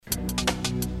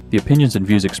The opinions and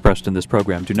views expressed in this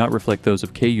program do not reflect those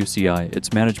of KUCI,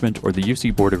 its management, or the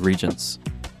UC Board of Regents.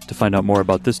 To find out more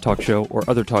about this talk show or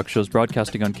other talk shows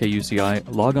broadcasting on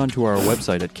KUCI, log on to our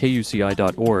website at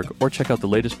kuci.org or check out the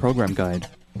latest program guide.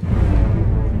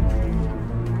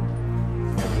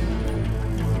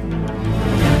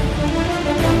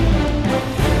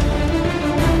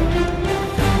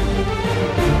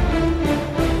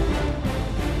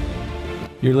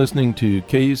 You're listening to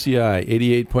KUCI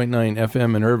 88.9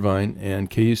 FM in Irvine and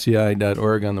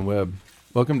KUCI.org on the web.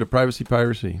 Welcome to Privacy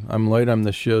Piracy. I'm Lloyd, I'm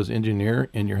the show's engineer,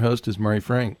 and your host is Mari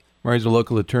Frank. Mari's a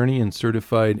local attorney and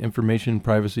certified information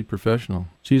privacy professional.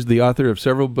 She's the author of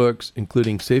several books,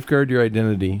 including Safeguard Your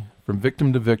Identity, From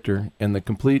Victim to Victor, and The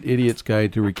Complete Idiot's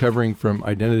Guide to Recovering from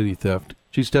Identity Theft.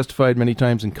 She's testified many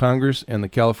times in Congress and the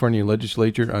California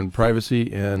Legislature on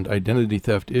privacy and identity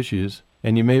theft issues.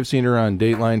 And you may have seen her on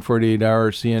Dateline, 48 Hour,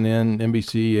 CNN,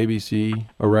 NBC, ABC,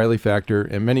 O'Reilly Factor,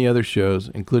 and many other shows,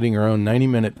 including her own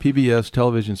 90-minute PBS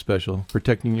television special,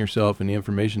 Protecting Yourself in the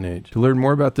Information Age. To learn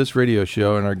more about this radio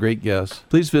show and our great guests,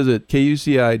 please visit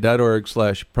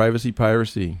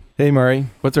kuci.org/privacypiracy. Hey, Mari,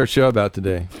 what's our show about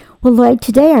today? Well, Lloyd,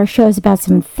 today our show is about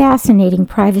some fascinating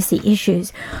privacy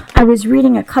issues. I was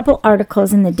reading a couple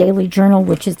articles in the Daily Journal,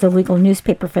 which is the legal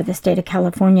newspaper for the state of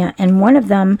California, and one of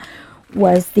them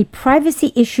was the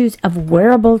privacy issues of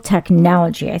wearable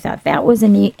technology. I thought that was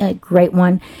a great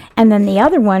one. And then the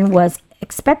other one was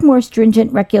expect more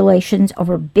stringent regulations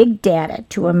over big data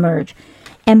to emerge.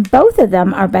 And both of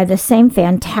them are by the same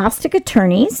fantastic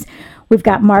attorneys. We've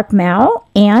got Mark Mao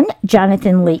and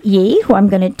Jonathan Yee, who I'm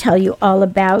going to tell you all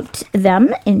about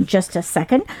them in just a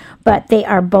second. But they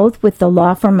are both with the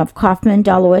law firm of Kaufman,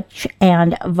 Dolowitz,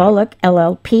 and Volokh,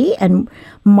 LLP. And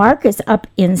Mark is up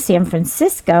in San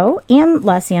Francisco and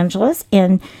Los Angeles,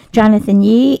 and Jonathan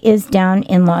Yee is down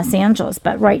in Los Angeles.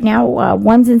 But right now,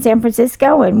 one's in San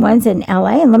Francisco and one's in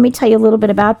LA. And let me tell you a little bit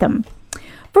about them.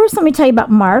 First, let me tell you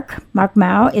about Mark. Mark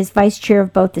Mao is vice chair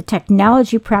of both the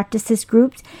Technology Practices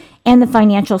Groups and the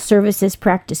Financial Services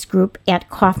Practice Group at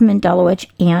Kaufman, Dolowitz,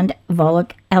 and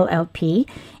Volokh, LLP.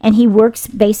 And he works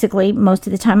basically most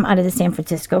of the time out of the San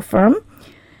Francisco firm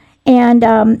and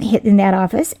in that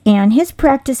office. And his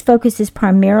practice focuses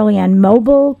primarily on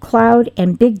mobile, cloud,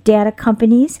 and big data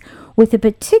companies with a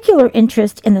particular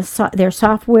interest in their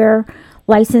software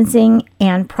licensing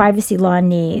and privacy law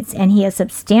needs. And he has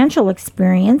substantial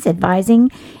experience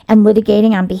advising and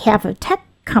litigating on behalf of tech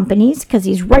companies because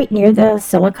he's right near the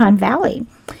Silicon Valley.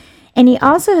 And he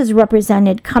also has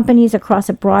represented companies across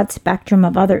a broad spectrum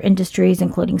of other industries,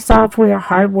 including software,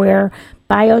 hardware,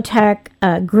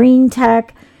 biotech, green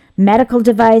tech, medical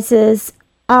devices,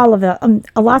 all of the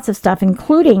lots of stuff,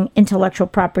 including intellectual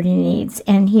property needs.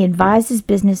 And he advises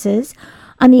businesses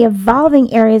on the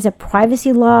evolving areas of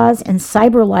privacy laws and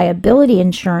cyber liability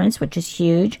insurance, which is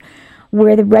huge,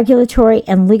 where the regulatory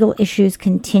and legal issues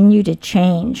continue to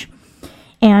change.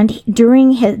 And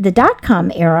during the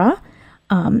dot-com era,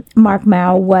 Mark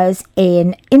Mao was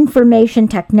an information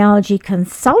technology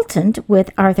consultant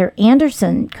with Arthur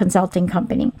Andersen Consulting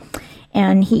Company.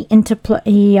 And he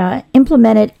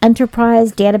implemented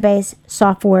enterprise database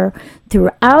software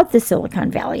throughout the Silicon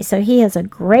Valley. So he has a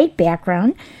great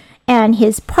background. And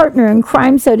his partner in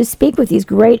crime, so to speak, with these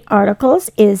great articles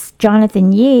is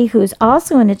Jonathan Yee, who is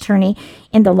also an attorney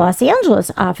in the Los Angeles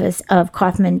office of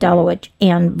Kaufman, Dolowitz,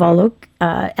 and Volokh,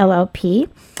 LLP,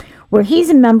 where he's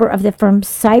a member of the firm's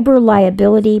cyber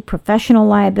liability, professional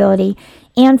liability,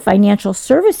 and financial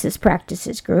services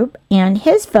practices group. And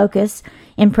his focus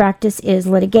in practice is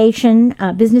litigation,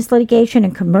 business litigation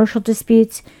and commercial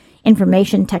disputes,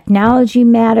 information technology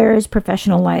matters,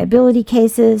 professional liability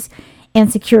cases, and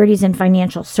securities and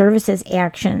financial services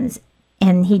actions.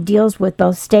 And he deals with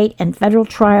both state and federal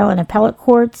trial and appellate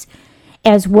courts,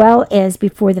 as well as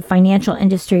before the financial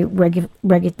industry regulatory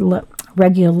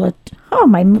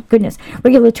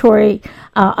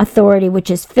authority,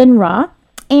 which is FINRA,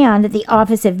 and the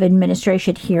Office of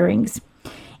Administration Hearings.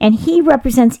 And he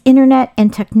represents internet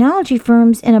and technology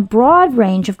firms in a broad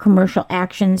range of commercial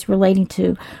actions relating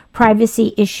to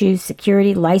privacy issues,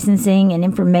 security, licensing, and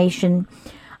information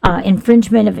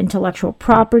infringement of intellectual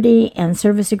property and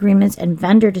service agreements and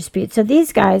vendor disputes. So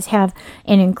these guys have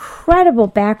an incredible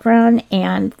background,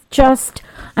 and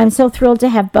I'm so thrilled to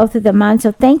have both of them on.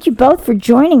 So thank you both for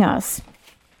joining us.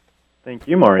 Thank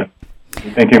you, Mari.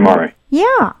 Thank you, Mari.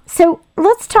 Yeah. So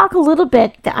let's talk a little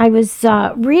bit. I was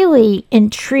really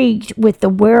intrigued with the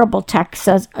wearable tech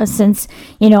since,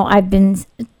 I've been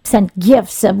sent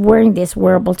gifts of wearing this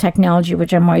wearable technology,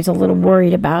 which I'm always a little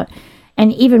worried about.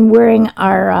 And even wearing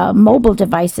our mobile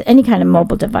device, any kind of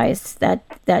mobile device that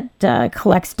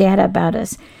collects data about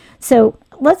us. So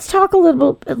let's talk a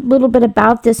little bit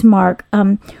about this, Mark.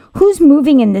 Who's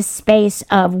moving in this space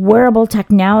of wearable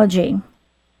technology?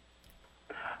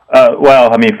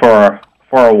 Well, I mean, for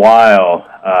a while,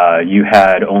 you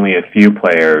had only a few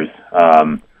players,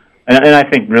 and I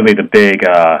think really the big,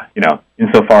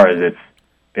 insofar as it's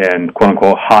been quote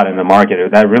unquote hot in the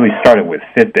market, that really started with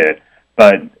Fitbit.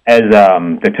 But as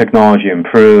the technology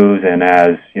improves and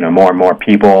as more and more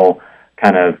people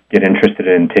kind of get interested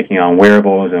in taking on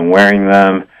wearables and wearing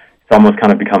them, it's almost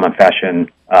kind of become a fashion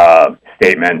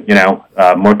statement.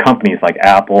 More companies like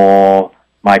Apple,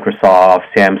 Microsoft,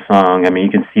 Samsung. I mean,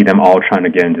 you can see them all trying to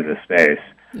get into this space.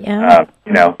 Yeah.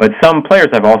 But some players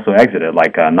have also exited,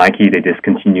 like Nike. They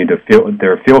discontinued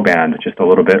their FieldBand just a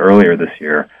little bit earlier this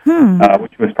year,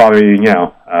 which was probably,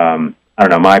 I don't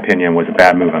know, my opinion was a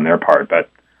bad move on their part, but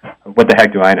what the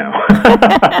heck do I know?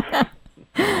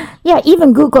 Yeah,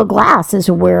 even Google Glass is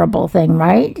a wearable thing,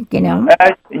 right?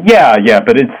 Yeah,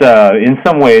 but it's in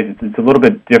some ways it's a little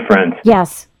bit different.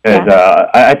 Yes.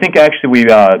 I think actually we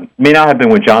may not have been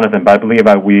with Jonathan, but I believe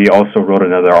we also wrote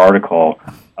another article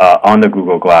on the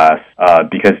Google Glass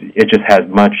because it just has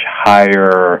much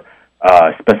higher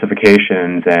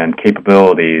specifications and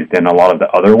capabilities than a lot of the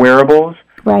other wearables.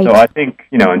 Right. So I think,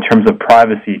 in terms of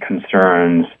privacy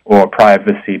concerns or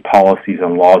privacy policies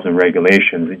and laws and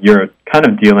regulations, you're kind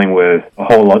of dealing with a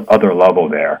whole other level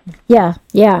there. Yeah.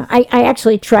 I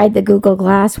actually tried the Google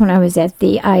Glass when I was at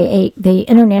the the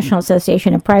International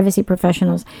Association of Privacy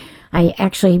Professionals. I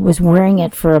actually was wearing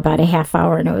it for about a half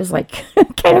hour, and it was like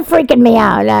kind of freaking me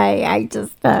out. I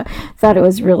just thought it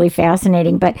was really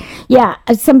fascinating. But yeah,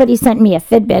 somebody sent me a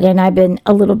Fitbit, and I've been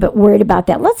a little bit worried about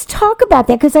that. Let's talk about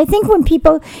that, because I think when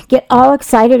people get all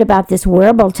excited about this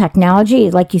wearable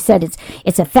technology, like you said,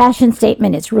 it's a fashion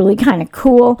statement. It's really kind of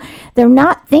cool. They're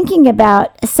not thinking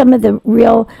about some of the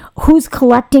real who's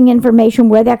collecting information,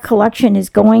 where that collection is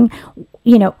going,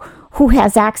 who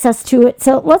has access to it.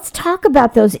 So let's talk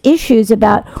about those issues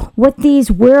about what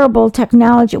these wearable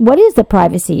technology, what is the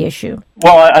privacy issue?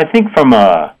 Well, I think from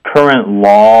a current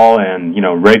law and,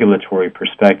 regulatory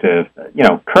perspective,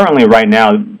 currently right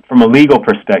now, from a legal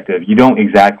perspective, you don't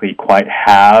exactly quite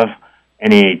have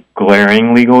any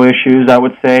glaring legal issues, I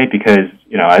would say, because,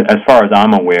 as far as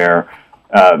I'm aware,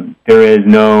 there is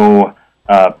no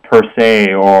per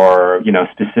se or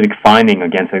specific finding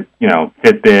against a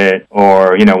Fitbit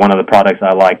or one of the products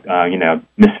I like,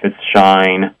 Misfits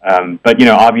Shine. But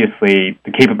obviously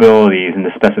the capabilities and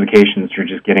the specifications are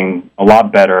just getting a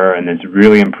lot better, and it's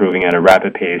really improving at a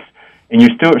rapid pace. And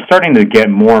you're still starting to get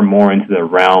more and more into the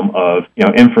realm of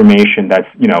information that's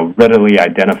readily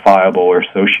identifiable or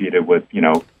associated with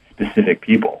specific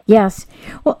people. Yes.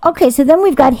 Well, okay. So then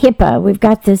we've got HIPAA. We've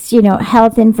got this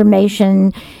health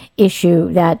information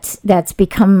issue that's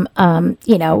become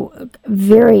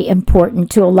very important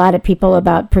to a lot of people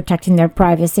about protecting their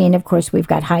privacy, and of course we've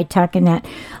got high tech in that.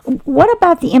 What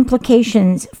about the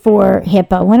implications for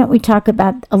HIPAA? Why don't we talk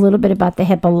about a little bit about the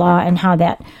HIPAA law and how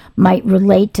that might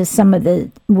relate to some of the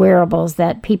wearables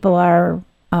that people are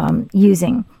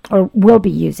using or will be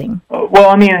using? Well,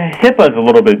 I mean, HIPAA is a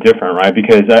little bit different, right?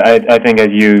 Because I think as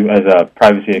a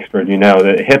privacy expert,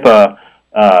 that HIPAA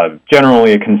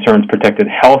generally it concerns protected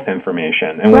health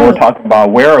information. And when we're talking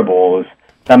about wearables,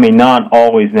 that may not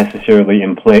always necessarily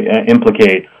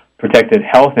implicate protected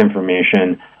health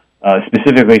information,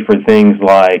 specifically for things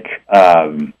like,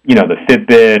 the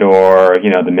Fitbit or,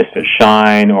 the Misfits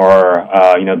Shine or,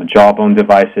 the Jawbone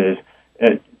devices.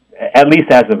 At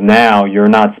least as of now, you're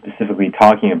not specifically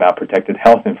talking about protected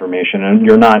health information, and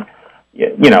you're not,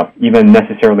 even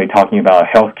necessarily talking about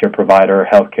a healthcare provider,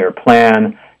 healthcare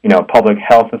plan, public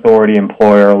health authority,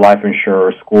 employer, life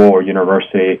insurer, school or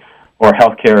university, or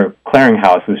healthcare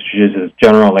clearinghouse, which is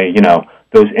generally,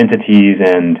 those entities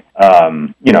and,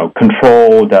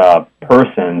 controlled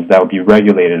persons that would be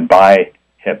regulated by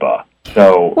HIPAA.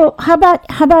 So, well, how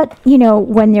about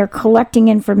when they're collecting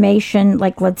information,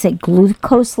 like let's say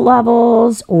glucose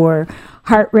levels or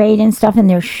heart rate and stuff, and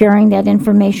they're sharing that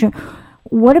information?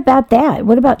 What about that?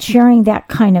 What about sharing that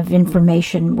kind of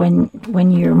information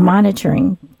when you're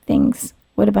monitoring things?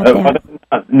 What about that?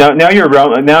 Now you're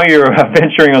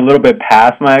venturing a little bit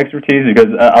past my expertise, because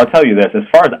I'll tell you this: as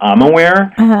far as I'm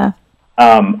aware,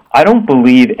 I don't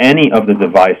believe any of the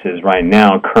devices right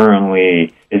now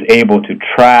currently is able to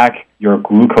track your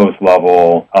glucose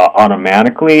level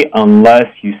automatically unless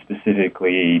you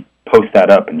specifically post that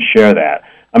up and share that.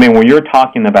 I mean, when you're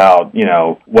talking about,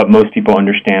 what most people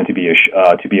understand to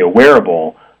be a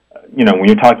wearable, when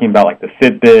you're talking about like the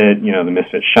Fitbit, the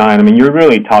Misfits Shine, I mean, you're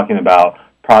really talking about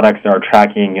products that are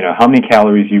tracking, how many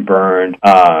calories you burned,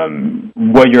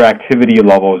 what your activity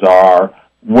levels are,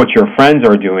 what your friends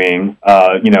are doing,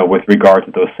 with regard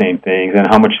to those same things and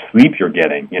how much sleep you're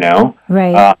getting,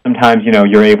 Right. Sometimes,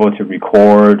 you're able to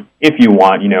record, if you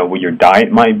want, what your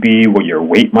diet might be, what your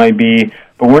weight might be,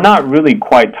 but we're not really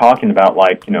quite talking about,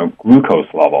 glucose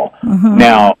level. Mm-hmm.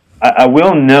 Now, I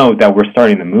will note that we're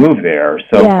starting to move there.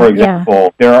 So, for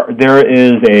example, there's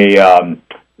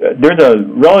a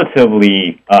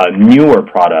relatively newer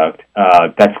product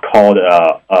that's called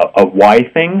a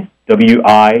Withings,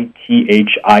 Withings.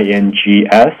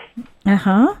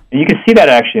 Uh-huh. And you can see that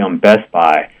actually on Best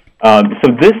Buy. So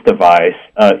this device,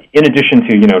 in addition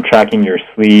to tracking your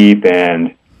sleep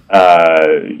and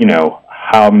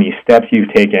how many steps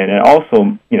you've taken, it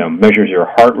also measures your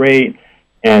heart rate.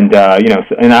 And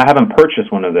and I haven't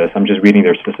purchased one of this. I'm just reading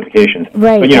their specifications.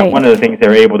 Right. But one of the things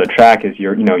they're able to track is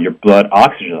your blood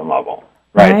oxygen level.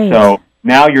 Right. So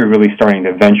now you're really starting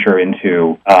to venture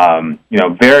into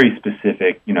very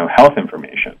specific health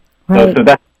information. Right. So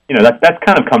that's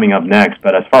kind of coming up next.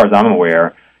 But as far as I'm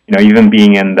aware, even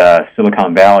being in the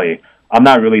Silicon Valley, I'm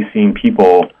not really seeing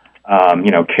people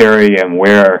carry and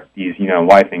wear these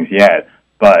Withings yet.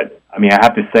 But I mean, I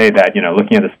have to say that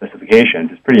looking at the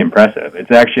specifications, it's pretty impressive.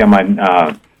 It's actually on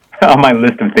my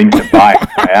list of things to buy and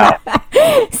try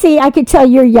out. See, I could tell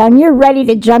you're young. You're ready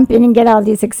to jump in and get all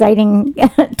these exciting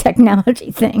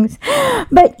technology things.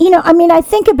 But I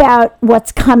think about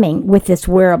what's coming with this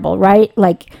wearable, right?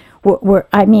 Like,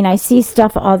 I see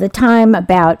stuff all the time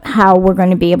about how we're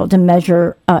going to be able to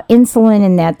measure insulin,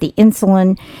 and that the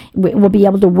insulin will be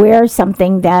able to wear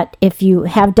something that if you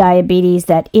have diabetes,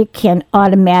 that it can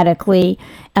automatically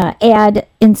add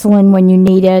insulin when you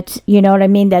need it. You know what I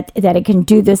mean? That it can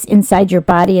do this inside your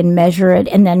body and measure it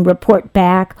and then report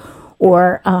back,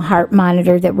 or a heart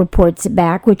monitor that reports it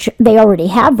back, which they already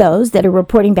have those that are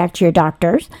reporting back to your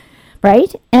doctors.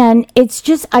 Right? And it's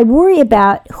just, I worry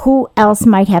about who else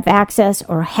might have access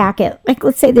or hack it. Like,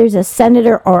 let's say there's a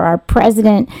senator or our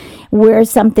president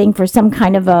wears something for some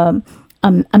kind of a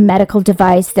medical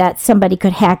device that somebody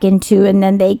could hack into, and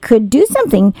then they could do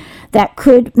something that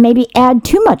could maybe add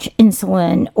too much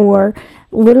insulin or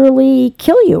literally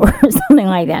kill you or something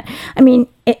like that. I mean,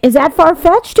 is that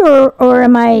far-fetched, or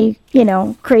am I,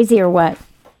 crazy or what?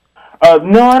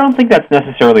 No, I don't think that's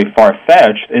necessarily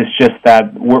far-fetched. It's just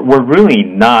that we're really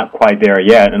not quite there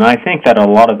yet, and I think that a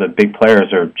lot of the big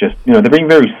players are just, they're being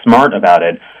very smart about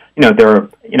it.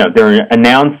 They're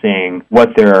announcing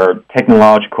what their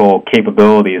technological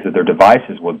capabilities of their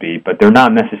devices would be, but they're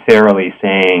not necessarily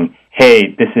saying,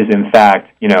 hey, this is in fact,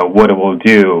 what it will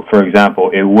do. For example,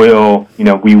 it will,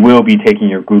 we will be taking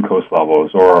your glucose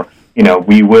levels, or,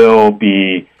 we will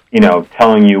be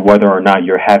telling you whether or not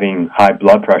you're having high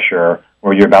blood pressure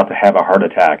or you're about to have a heart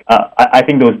attack. I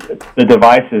think the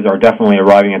devices are definitely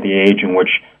arriving at the age in which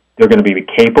they're going to be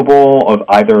capable of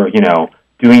either,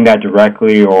 doing that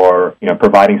directly, or,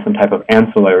 providing some type of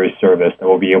ancillary service that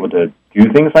will be able to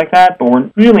do things like that, but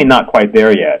we're really not quite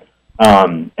there yet.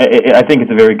 I think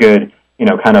it's a very good,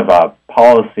 kind of a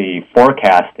policy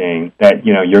forecasting that,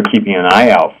 you're keeping an eye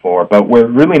out for, but we're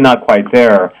really not quite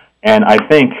there. And I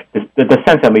think the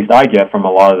sense, at least I get from a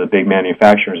lot of the big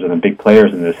manufacturers and the big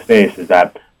players in this space, is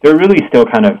that they're really still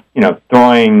kind of,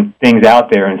 throwing things out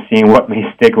there and seeing what may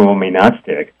stick and what may not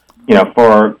stick.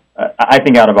 I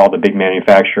think out of all the big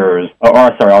manufacturers, all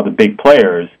the big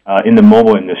players in the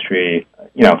mobile industry,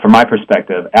 from my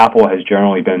perspective, Apple has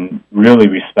generally been really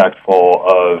respectful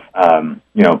of,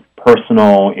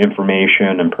 personal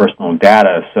information and personal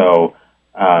data. So,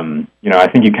 I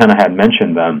think you kind of had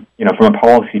mentioned them. From a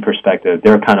policy perspective,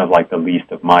 they're kind of like the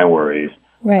least of my worries.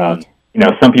 Right.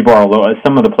 Some people are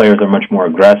some of the players are much more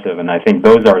aggressive, and I think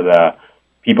those are the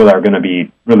people that are going to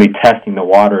be really testing the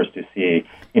waters to see,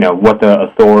 what the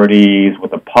authorities,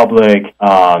 what the public,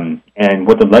 and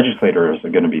what the legislators are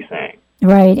going to be saying.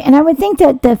 Right. And I would think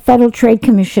that the Federal Trade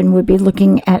Commission would be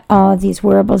looking at all of these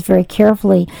wearables very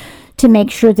carefully to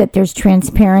make sure that there's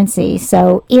transparency.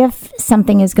 So if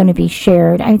something is going to be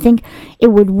shared, I think it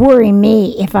would worry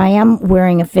me if I am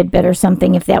wearing a Fitbit or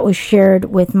something, if that was shared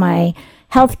with my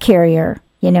health carrier,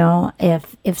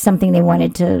 if something they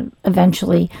wanted to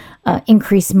eventually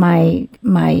increase my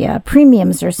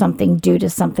premiums or something due to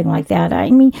something like that. I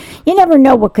mean, you never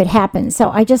know what could happen. So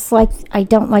I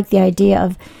don't like the idea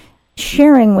of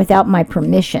sharing without my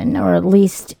permission, or at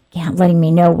least letting me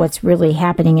know what's really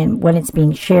happening and when it's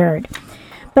being shared.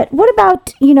 But what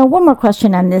about, one more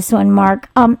question on this one, Mark.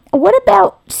 What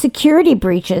about security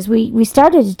breaches? We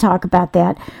started to talk about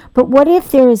that, but what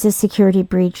if there is a security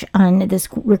breach on this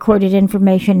recorded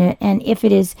information, and if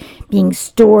it is being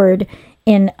stored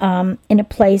in a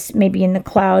place, maybe in the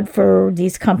cloud for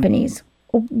these companies?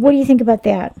 What do you think about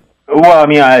that? Well, I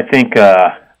mean, I think,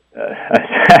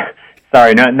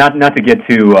 sorry, not to get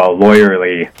too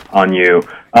lawyerly on you.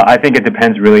 I think it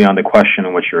depends really on the question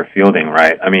in which you're fielding,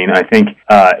 right? I mean, I think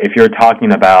if you're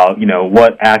talking about,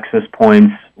 what access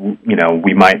points,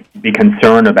 we might be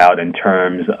concerned about in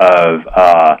terms of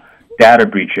data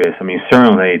breaches. I mean,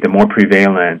 certainly the more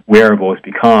prevalent wearables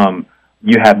become,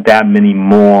 you have that many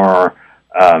more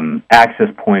access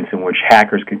points in which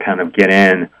hackers could kind of get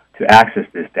in to access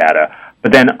this data.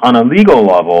 But then on a legal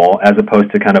level, as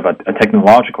opposed to kind of a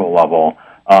technological level,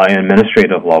 an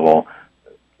administrative level,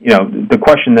 the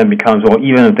question then becomes, well,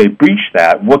 even if they breach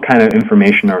that, what kind of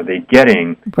information are they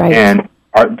getting? Right. And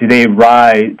do they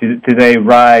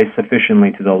rise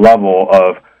sufficiently to the level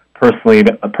of personally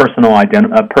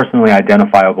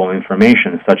identifiable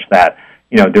information such that,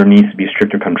 there needs to be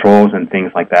stricter controls and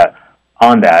things like that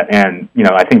on that? And,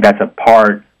 I think that's a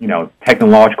part,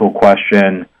 technological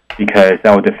question, because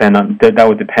that would depend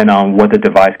on what the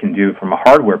device can do from a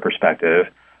hardware perspective,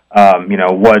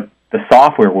 what the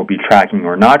software will be tracking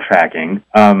or not tracking,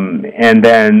 and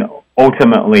then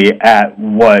ultimately at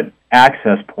what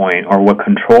access point or what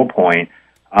control point,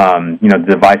 the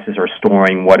devices are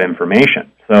storing what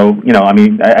information. So, I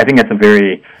mean, I think that's a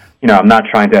very, I'm not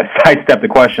trying to sidestep the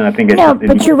question. I think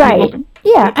but you're right.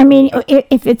 Yeah, I mean,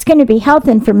 if it's going to be health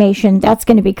information, that's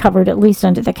going to be covered at least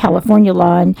under the California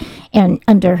law and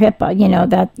under HIPAA,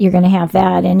 that you're going to have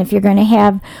that. And if you're going to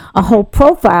have a whole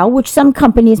profile, which some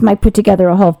companies might put together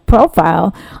a whole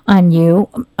profile on you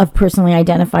of personally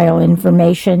identifiable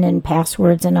information and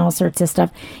passwords and all sorts of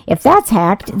stuff, if that's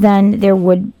hacked, then there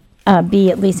would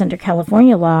be, at least under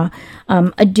California law,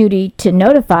 a duty to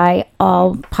notify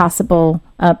all possible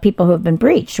people who have been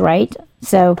breached, right?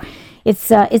 So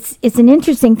it's an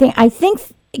interesting thing. I think,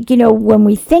 when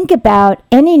we think about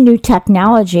any new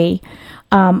technology,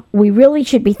 we really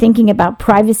should be thinking about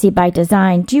privacy by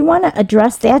design. Do you want to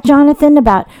address that, Jonathan,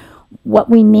 about what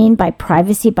we mean by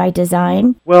privacy by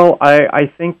design? Well, I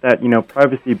think that,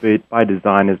 privacy by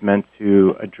design is meant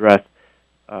to address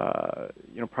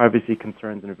privacy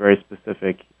concerns in a very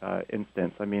specific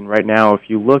instance. I mean, right now, if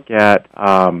you look at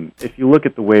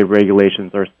the way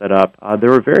regulations are set up,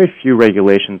 there are very few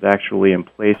regulations actually in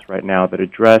place right now that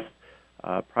address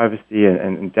privacy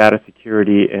and data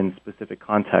security in specific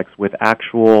contexts with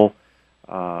actual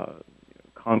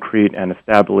concrete and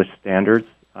established standards.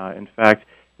 In fact,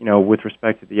 with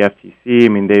respect to the FTC, I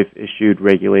mean, they've issued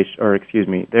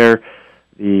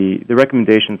the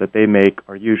recommendations that they make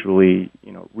are usually,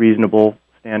 reasonable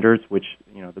standards, which,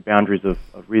 the boundaries of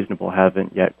reasonable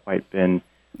haven't yet quite been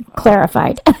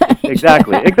clarified.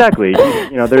 Exactly.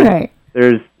 Right.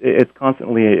 It's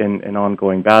constantly an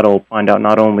ongoing battle to find out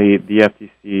not only the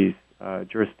FTC's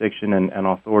jurisdiction and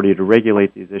authority to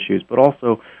regulate these issues, but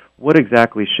also what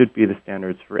exactly should be the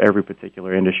standards for every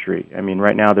particular industry. I mean,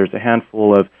 right now there's a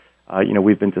handful of,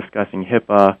 we've been discussing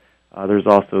HIPAA. There's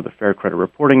also the Fair Credit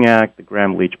Reporting Act, the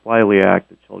Gramm-Leach-Bliley Act,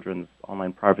 the Children's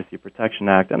Online Privacy Protection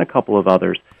Act, and a couple of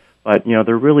others. But,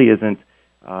 there really isn't,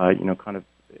 kind of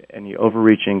any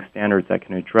overreaching standards that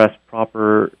can address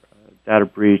proper data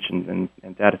breach and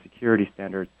data security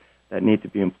standards that need to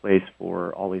be in place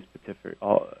for all these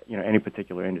any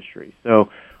particular industry. So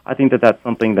I think that that's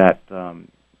something that, the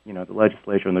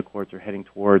legislature and the courts are heading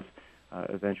towards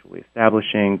eventually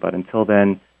establishing. But until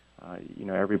then,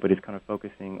 everybody's kind of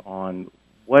focusing on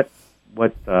what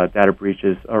data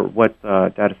breaches or what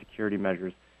data security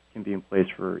measures can be in place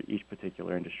for each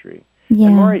particular industry. Yeah.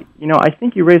 And Maury, I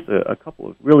think you raised a couple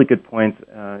of really good points,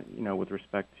 with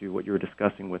respect to what you were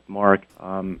discussing with Mark,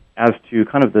 as to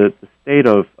kind of the state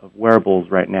of wearables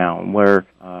right now and where,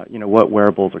 what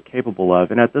wearables are capable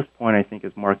of. And at this point, I think,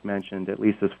 as Mark mentioned, at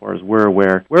least as far as we're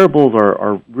aware, wearables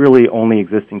are really only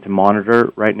existing to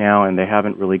monitor right now, and they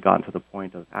haven't really gotten to the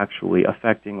point of actually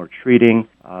affecting or treating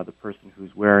the person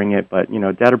who's wearing it. But,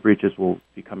 data breaches will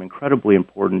become incredibly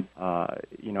important,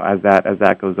 as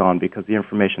that goes on, because the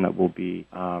information that will be,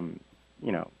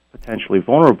 potentially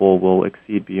vulnerable will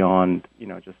exceed beyond,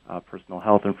 just personal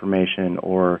health information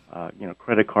or,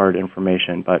 credit card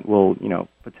information, but will,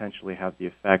 potentially have the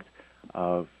effect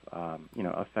of,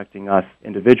 affecting us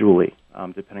individually,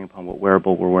 depending upon what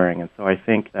wearable we're wearing. And so I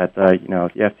think that,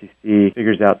 if the FTC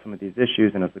figures out some of these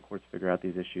issues and as the courts figure out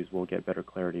these issues, we'll get better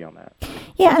clarity on that.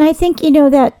 Yeah, and I think,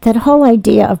 that whole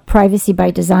idea of privacy by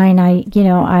design, I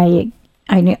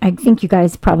think you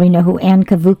guys probably know who Ann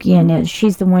Cavoukian is.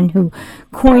 She's the one who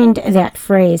coined that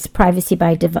phrase, privacy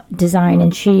by design,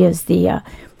 and she is the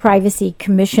Privacy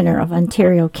Commissioner of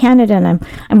Ontario, Canada, and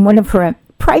I'm one of her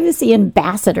privacy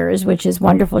ambassadors, which is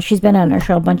wonderful. She's been on our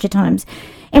show a bunch of times.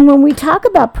 And when we talk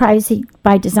about privacy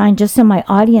by design, just so my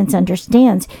audience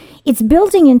understands, it's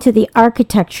building into the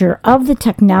architecture of the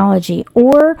technology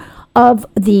or of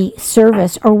the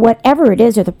service or whatever it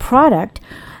is, or the product,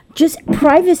 just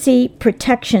privacy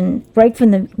protection right from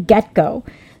the get-go.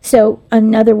 So,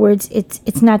 in other words,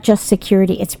 it's not just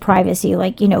security, it's privacy.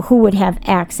 Like, who would have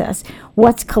access?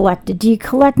 What's collected? Do you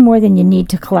collect more than you need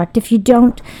to collect? If you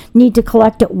don't need to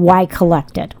collect it, why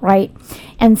collect it, right?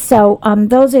 And so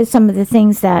those are some of the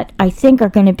things that I think are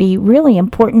going to be really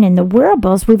important in the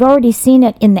wearables. We've already seen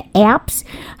it in the apps,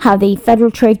 how the Federal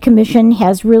Trade Commission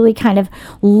has really kind of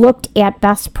looked at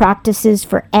best practices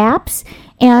for apps.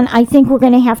 And I think we're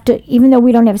going to have to, even though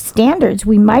we don't have standards,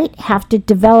 we might have to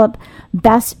develop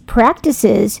best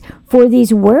practices for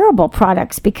these wearable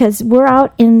products, because we're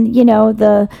out in,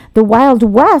 the Wild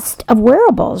West of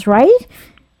wearables, right?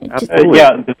 So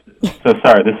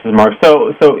sorry, this is Mark.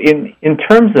 So in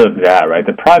terms of that, right,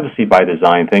 the privacy by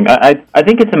design thing, I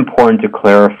think it's important to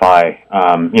clarify.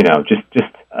 I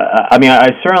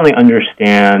certainly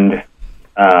understand,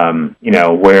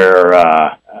 where.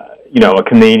 A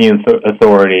Canadian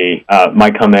authority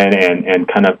might come in and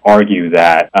kind of argue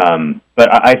that. But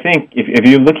I think if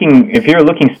you're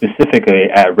looking specifically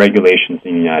at regulations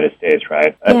in the United States,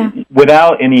 right,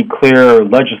 without any clear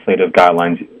legislative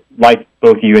guidelines, like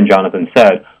both you and Jonathan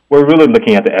said, we're really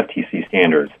looking at the FTC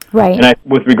standards. Right. And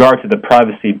with regard to the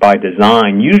privacy by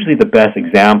design, usually the best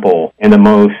example and the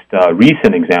most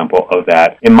recent example of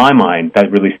that, in my mind,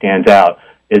 that really stands out,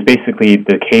 is basically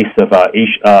the case of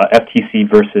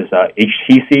FTC versus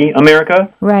HTC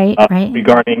America. Right, right.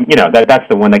 Regarding, that's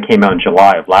the one that came out in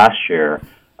July of last year,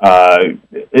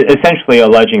 essentially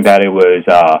alleging that it was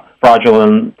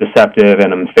fraudulent, deceptive,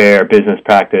 and unfair business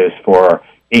practice for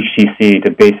HTC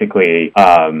to basically,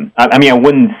 I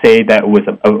wouldn't say that it was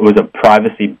a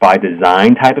privacy by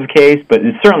design type of case, but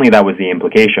certainly that was the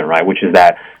implication, right, which is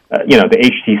that, the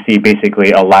HTC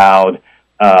basically allowed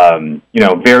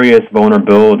various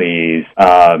vulnerabilities,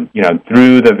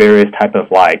 through the various type of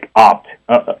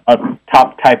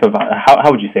top type of,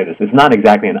 how would you say this? It's not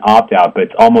exactly an opt-out, but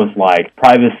it's almost like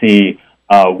privacy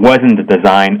wasn't the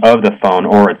design of the phone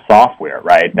or its software,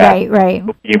 right? Right.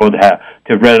 Be able to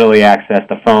readily access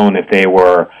the phone if they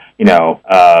were,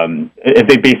 if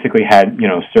they basically had,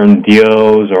 certain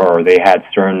deals, or they had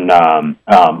certain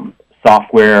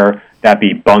software that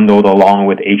be bundled along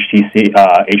with HTC's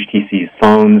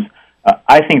phones.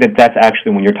 I think that's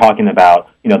actually, when you're talking about,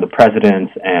 the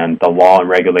precedents and the law and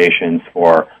regulations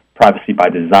for privacy by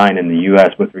design in the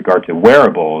U.S. with regard to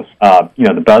wearables,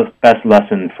 the best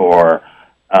lesson for,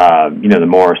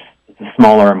 the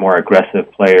smaller, more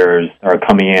aggressive players are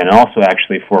coming in, and also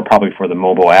actually probably for the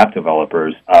mobile app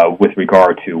developers with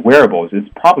regard to wearables, it's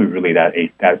probably really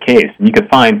that case. And you could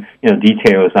find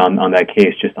details on that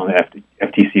case just on the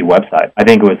FTC website. I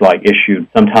think it was issued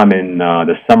sometime in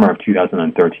the summer of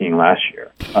 2013 last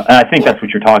year. And I think that's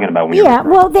what you're talking about.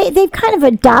 They've kind of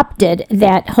adopted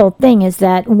that whole thing, is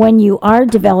that when you are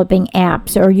developing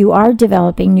apps or you are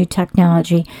developing new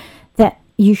technology, that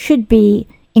you should be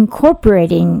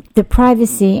incorporating the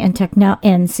privacy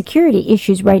and security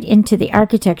issues right into the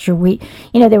architecture.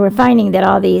 They were finding that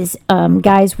all these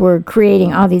guys were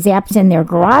creating all these apps in their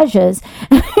garages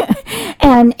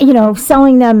and,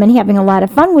 selling them and having a lot of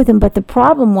fun with them. But the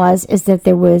problem is that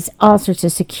there was all sorts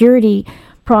of security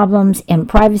problems and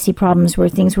privacy problems where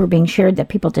things were being shared that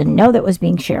people didn't know that was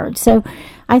being shared. So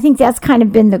I think that's kind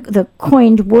of been the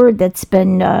coined word that's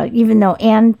been, even though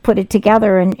Anne put it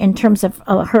together in terms of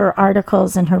her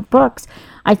articles and her books,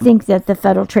 I think that the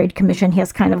Federal Trade Commission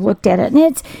has kind of looked at it.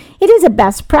 And it is a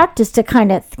best practice to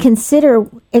kind of consider.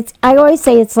 I always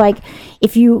say it's like,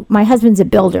 my husband's a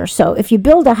builder, so if you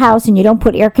build a house and you don't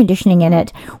put air conditioning in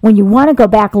it, when you want to go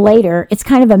back later, it's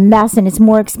kind of a mess and it's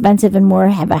more expensive and more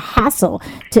have a hassle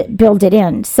to build it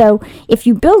in. So if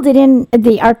you build it in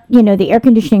the air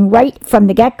conditioning right from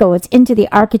the get-go, it's into the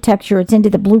architecture, it's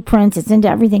into the blueprints, it's into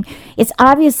everything. It's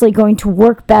obviously going to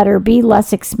work better, be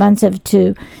less expensive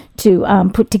to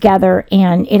put together,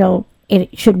 and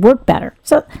it should work better.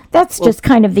 So that's just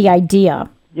kind of the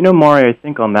idea. Mari, I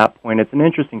think on that point, it's an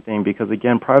interesting thing because,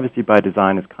 again, privacy by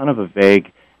design is kind of a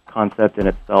vague concept in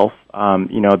itself,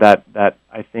 that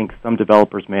I think some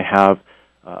developers may have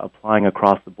applying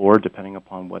across the board depending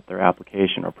upon what their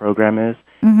application or program is.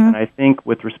 Mm-hmm. And I think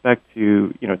with respect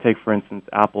to, take for instance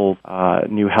Apple's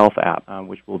new Health app,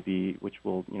 which will be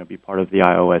part of the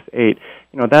iOS 8.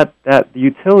 That the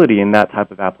utility in that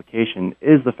type of application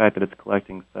is the fact that it's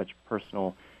collecting such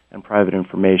personal and private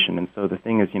information. And so the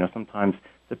thing is, sometimes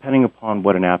depending upon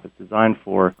what an app is designed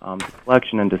for, the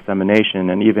collection and dissemination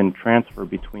and even transfer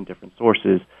between different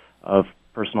sources of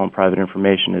personal and private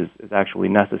information is actually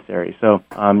necessary. So,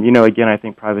 again, I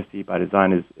think privacy by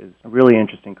design is a really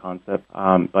interesting concept,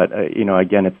 but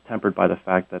again, it's tempered by the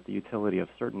fact that the utility of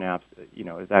certain apps,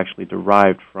 is actually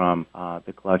derived from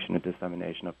the collection and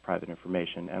dissemination of private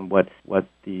information. And what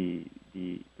the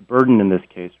burden in this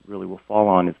case really will fall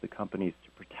on is the companies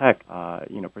to protect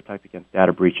against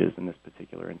data breaches in this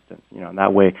particular instance. And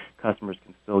that way, customers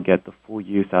can still get the full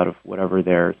use out of whatever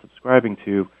they're subscribing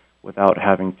to, without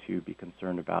having to be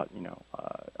concerned about,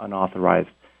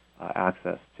 unauthorized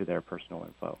access to their personal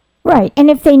info. Right, and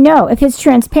if it's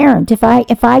transparent, if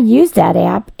I use that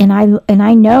app and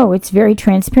I know it's very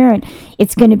transparent,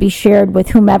 it's going to be shared with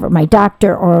whomever, my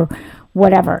doctor or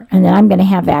whatever, and then I'm going to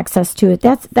have access to it.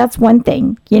 That's one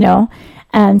thing,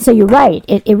 And so you're right.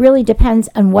 It really depends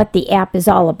on what the app is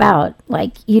all about.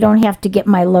 Like, you don't have to get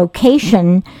my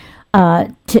location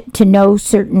to know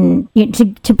certain,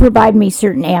 to provide me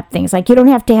certain app things. Like, you don't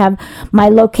have to have my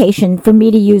location for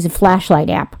me to use a flashlight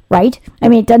app, right? I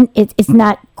mean, it's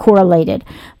not correlated.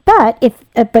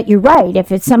 But you're right.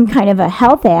 If it's some kind of a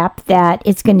health app that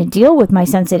it's going to deal with my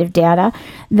sensitive data,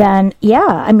 then yeah,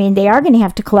 I mean, they are going to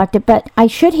have to collect it. But I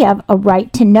should have a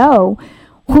right to know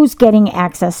who's getting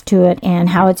access to it and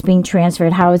how it's being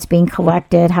transferred, how it's being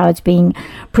collected, how it's being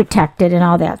protected, and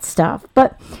all that stuff.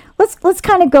 But let's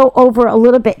kind of go over a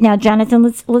little bit now, Jonathan.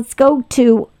 Let's go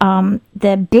to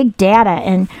the big data,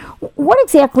 and what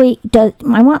exactly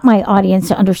I want my audience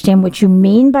to understand what you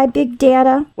mean by big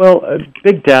data. Well,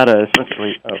 big data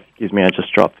essentially. Oh, excuse me, I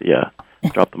just dropped the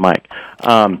mic.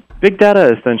 Big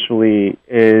data essentially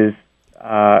is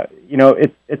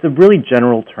it's a really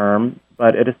general term,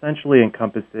 but it essentially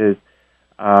encompasses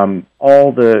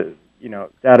all the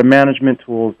data management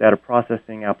tools, data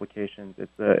processing applications.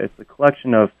 It's a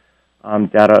collection of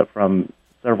data from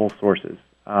several sources.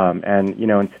 And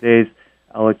in today's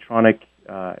electronic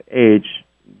age,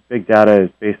 big data is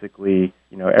basically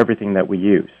everything that we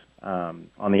use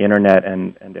on the internet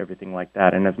and everything like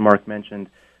that. And as Mark mentioned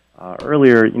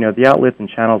earlier, the outlets and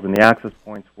channels and the access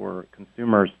points for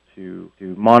consumers to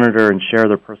monitor and share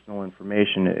their personal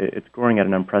information, it's growing at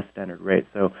an unprecedented rate.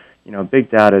 So, big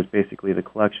data is basically the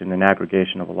collection and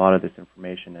aggregation of a lot of this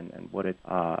information and what it's,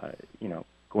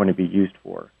 going to be used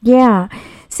for. Yeah.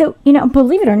 So,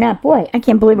 believe it or not, boy, I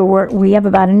can't believe we have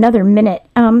about another minute.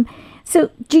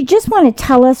 So do you just want to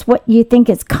tell us what you think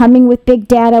is coming with big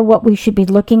data, what we should be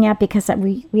looking at? Because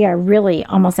we are really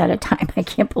almost out of time. I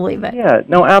can't believe it. Yeah,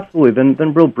 no, absolutely.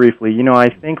 Then real briefly, I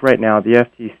think right now the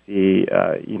FTC,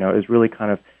 is really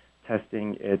kind of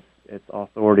testing its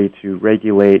authority to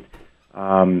regulate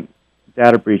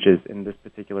data breaches in this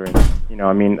particular instance.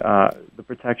 The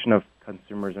protection of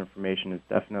consumers' information is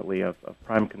definitely of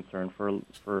prime concern for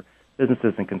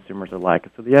businesses and consumers alike.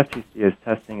 So the FTC is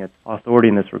testing its authority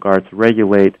in this regard to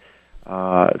regulate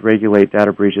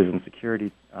data breaches and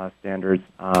security standards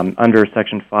under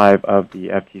Section 5 of the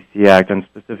FTC Act, and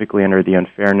specifically under the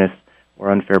unfairness or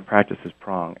unfair practices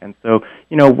prong. And so,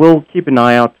 we'll keep an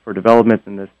eye out for developments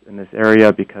in this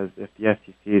area, because if the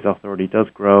FTC's authority does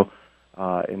grow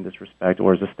in this respect,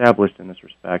 or is established in this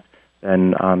respect,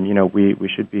 then we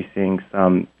should be seeing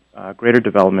some greater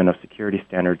development of security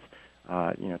standards,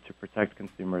 to protect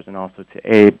consumers and also to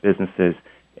aid businesses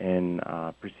in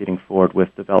proceeding forward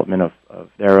with development of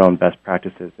their own best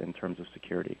practices in terms of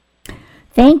security.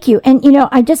 Thank you. And,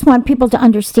 I just want people to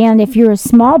understand, if you're a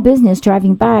small business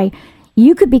driving by,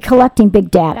 you could be collecting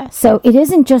big data. So it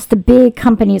isn't just the big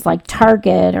companies like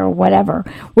Target or whatever.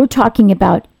 We're talking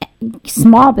about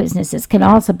small businesses can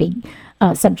also be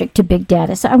subject to big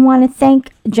data. So I want to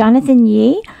thank Jonathan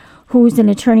Yee, who's an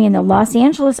attorney in the Los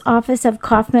Angeles office of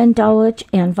Kaufman, Dulwich,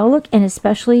 and Volokh, and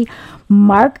especially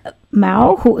Mark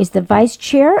Mao, who is the vice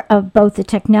chair of both the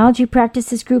Technology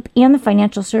Practices Group and the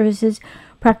Financial Services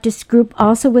Practice Group,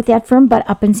 also with that firm, but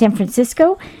up in San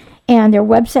Francisco. And their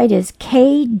website is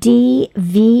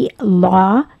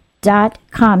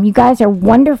kdvlaw.com. You guys are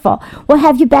wonderful. We'll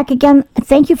have you back again.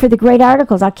 Thank you for the great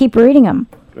articles. I'll keep reading them.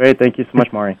 Great. Thank you so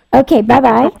much, Maury. Okay,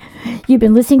 bye-bye. You've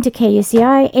been listening to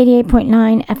KUCI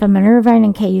 88.9 FM in Irvine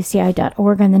and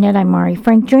KUCI.org on the net. I'm Maury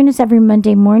Frank. Join us every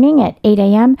Monday morning at 8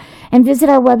 a.m. and visit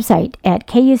our website at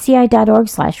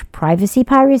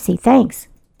KUCI.org/privacy-piracy. Thanks.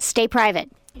 Stay private.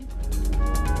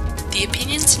 The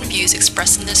opinions and views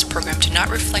expressed in this program do not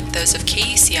reflect those of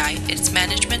KUCI, its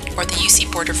management, or the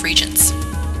UC Board of Regents.